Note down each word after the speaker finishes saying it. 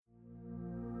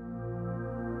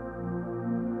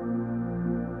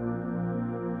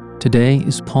Today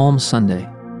is Palm Sunday,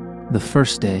 the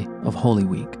first day of Holy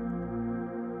Week.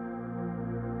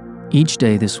 Each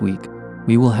day this week,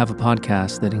 we will have a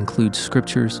podcast that includes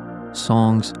scriptures,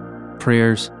 songs,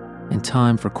 prayers, and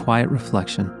time for quiet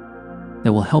reflection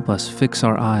that will help us fix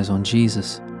our eyes on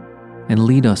Jesus and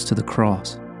lead us to the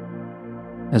cross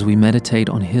as we meditate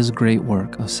on His great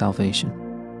work of salvation.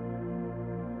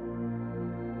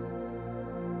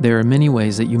 There are many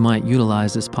ways that you might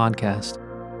utilize this podcast.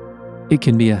 It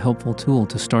can be a helpful tool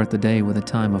to start the day with a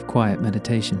time of quiet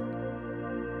meditation.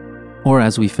 Or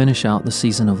as we finish out the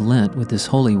season of Lent with this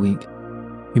Holy Week,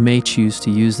 you may choose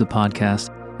to use the podcast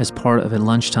as part of a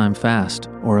lunchtime fast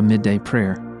or a midday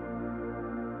prayer.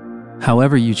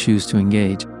 However you choose to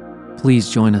engage, please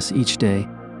join us each day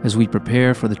as we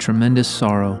prepare for the tremendous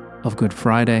sorrow of Good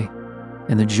Friday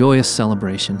and the joyous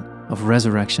celebration of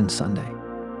Resurrection Sunday.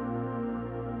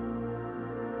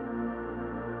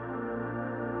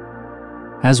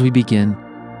 As we begin,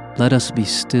 let us be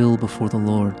still before the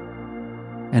Lord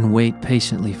and wait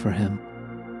patiently for Him.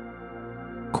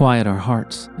 Quiet our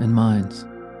hearts and minds.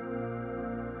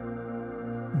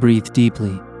 Breathe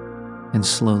deeply and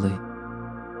slowly.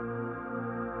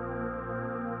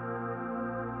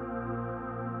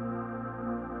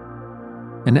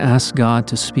 And ask God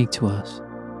to speak to us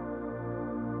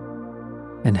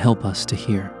and help us to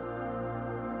hear.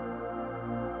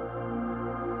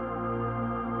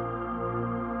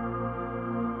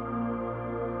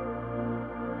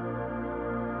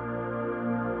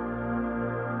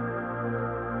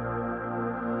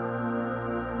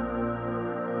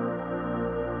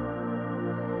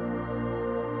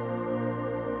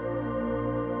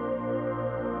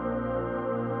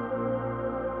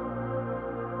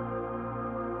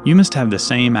 You must have the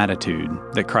same attitude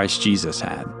that Christ Jesus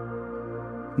had.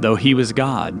 Though He was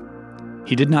God,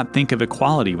 He did not think of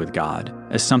equality with God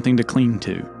as something to cling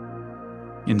to.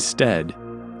 Instead,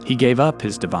 He gave up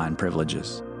His divine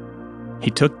privileges. He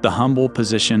took the humble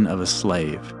position of a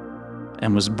slave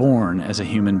and was born as a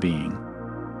human being.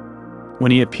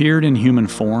 When He appeared in human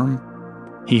form,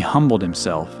 He humbled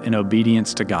Himself in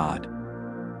obedience to God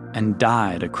and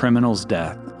died a criminal's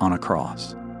death on a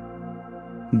cross.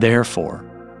 Therefore,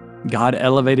 God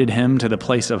elevated Him to the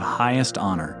place of highest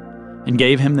honor and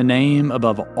gave Him the name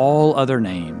above all other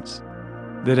names,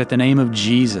 that at the name of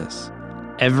Jesus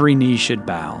every knee should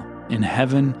bow in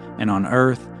heaven and on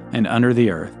earth and under the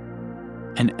earth,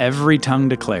 and every tongue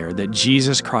declare that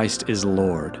Jesus Christ is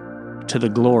Lord, to the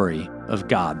glory of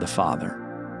God the Father.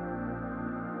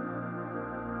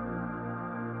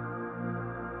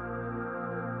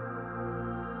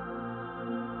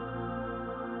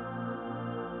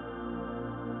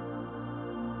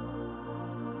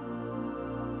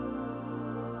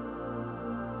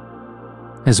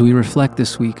 As we reflect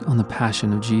this week on the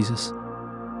Passion of Jesus,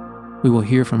 we will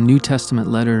hear from New Testament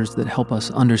letters that help us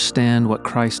understand what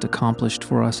Christ accomplished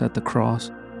for us at the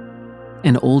cross,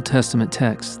 and Old Testament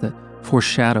texts that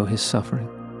foreshadow His suffering.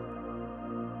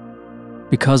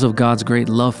 Because of God's great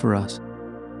love for us,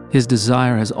 His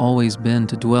desire has always been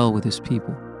to dwell with His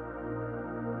people.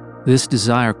 This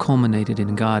desire culminated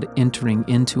in God entering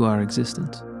into our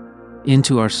existence,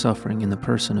 into our suffering in the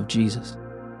person of Jesus.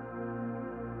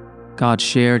 God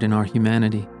shared in our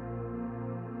humanity,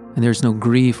 and there's no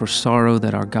grief or sorrow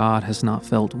that our God has not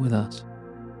felt with us.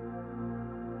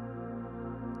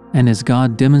 And as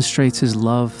God demonstrates His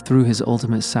love through His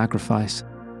ultimate sacrifice,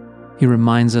 He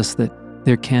reminds us that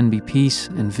there can be peace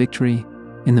and victory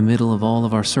in the middle of all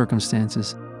of our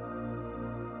circumstances,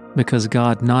 because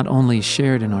God not only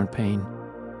shared in our pain,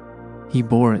 He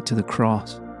bore it to the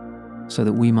cross so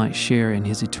that we might share in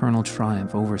His eternal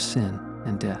triumph over sin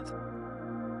and death.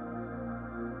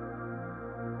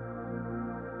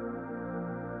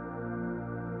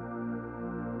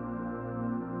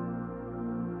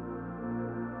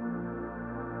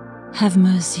 Have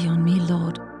mercy on me,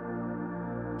 Lord,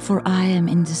 for I am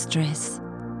in distress.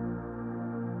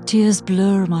 Tears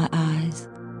blur my eyes.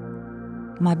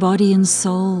 My body and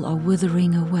soul are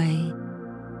withering away.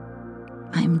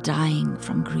 I am dying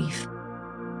from grief.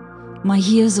 My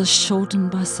years are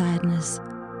shortened by sadness.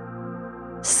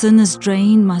 Sin has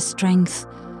drained my strength.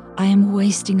 I am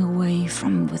wasting away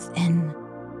from within.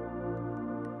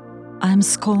 I am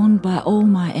scorned by all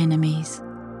my enemies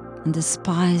and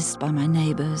despised by my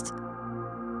neighbors.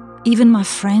 Even my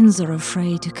friends are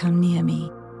afraid to come near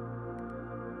me.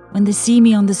 When they see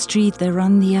me on the street, they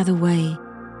run the other way.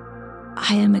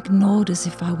 I am ignored as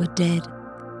if I were dead,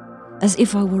 as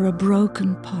if I were a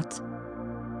broken pot.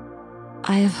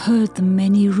 I have heard the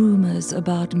many rumors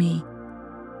about me,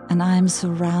 and I am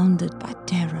surrounded by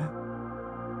terror.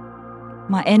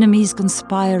 My enemies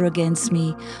conspire against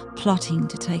me, plotting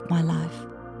to take my life.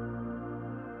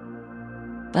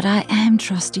 But I am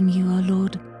trusting you, O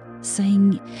Lord,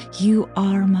 saying, you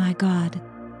are my God.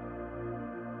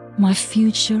 My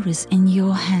future is in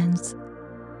your hands.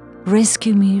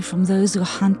 Rescue me from those who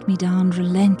hunt me down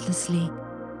relentlessly.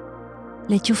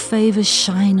 Let your favor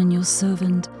shine on your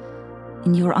servant.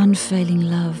 In your unfailing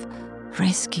love,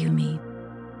 rescue me.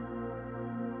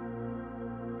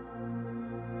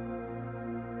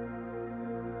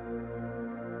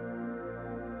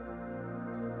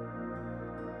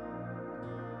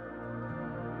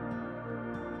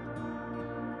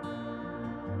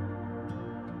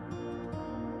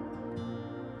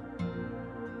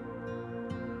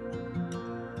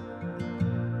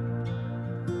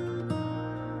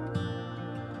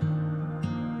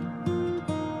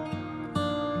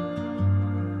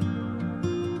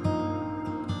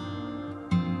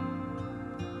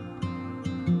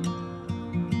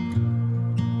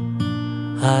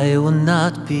 I will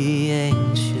not be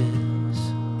anxious.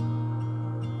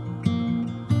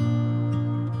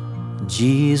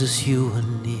 Jesus, you are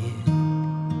near.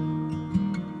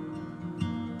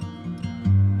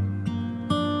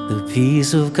 The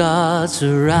peace of God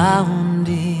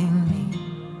surrounding me,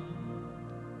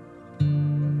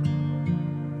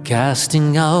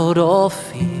 casting out all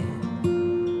fear.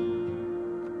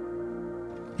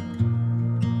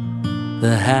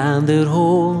 The hand that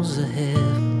holds the heavens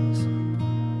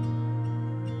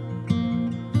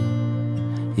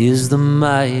is the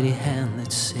mighty hand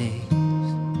that saves.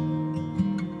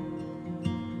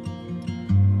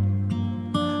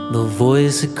 The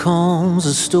voice that calms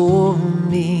the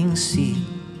storming seas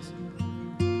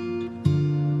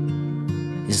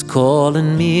is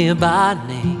calling me by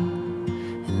name,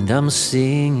 and I'm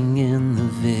singing in the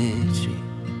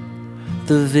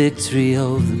victory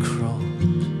of the cross,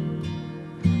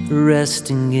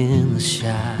 resting in the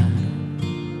shadow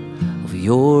of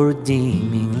your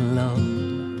redeeming love.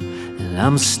 And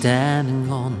I'm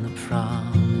standing on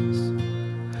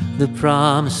the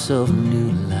promise of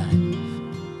new life,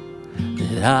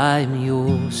 that I am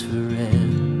yours forever.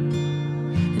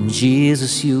 And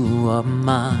Jesus, you are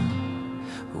mine.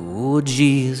 Oh,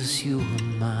 Jesus, you are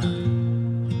mine.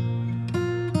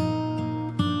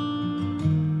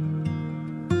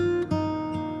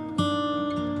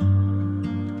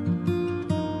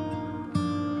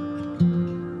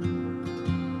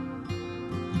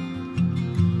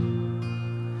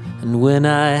 And when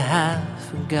I have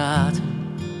forgotten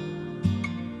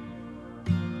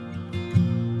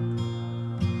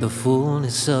the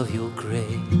fullness of your grace,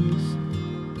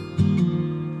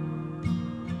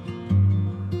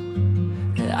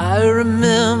 and I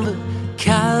remember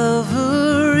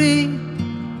Calvary,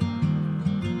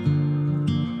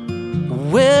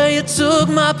 where you took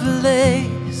my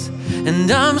place,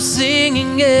 and I'm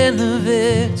singing in the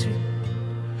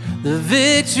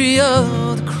victory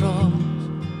of the cross.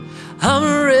 I'm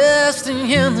resting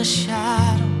in the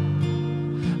shadow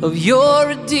of your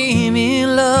redeeming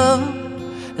love,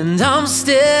 and I'm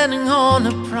standing on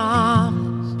the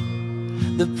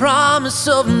promise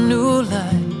of new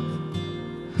life,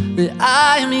 that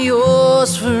I am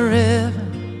yours forever.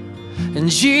 And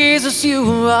Jesus,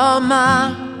 you are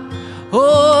mine.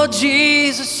 Oh,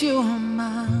 Jesus, you are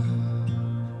mine.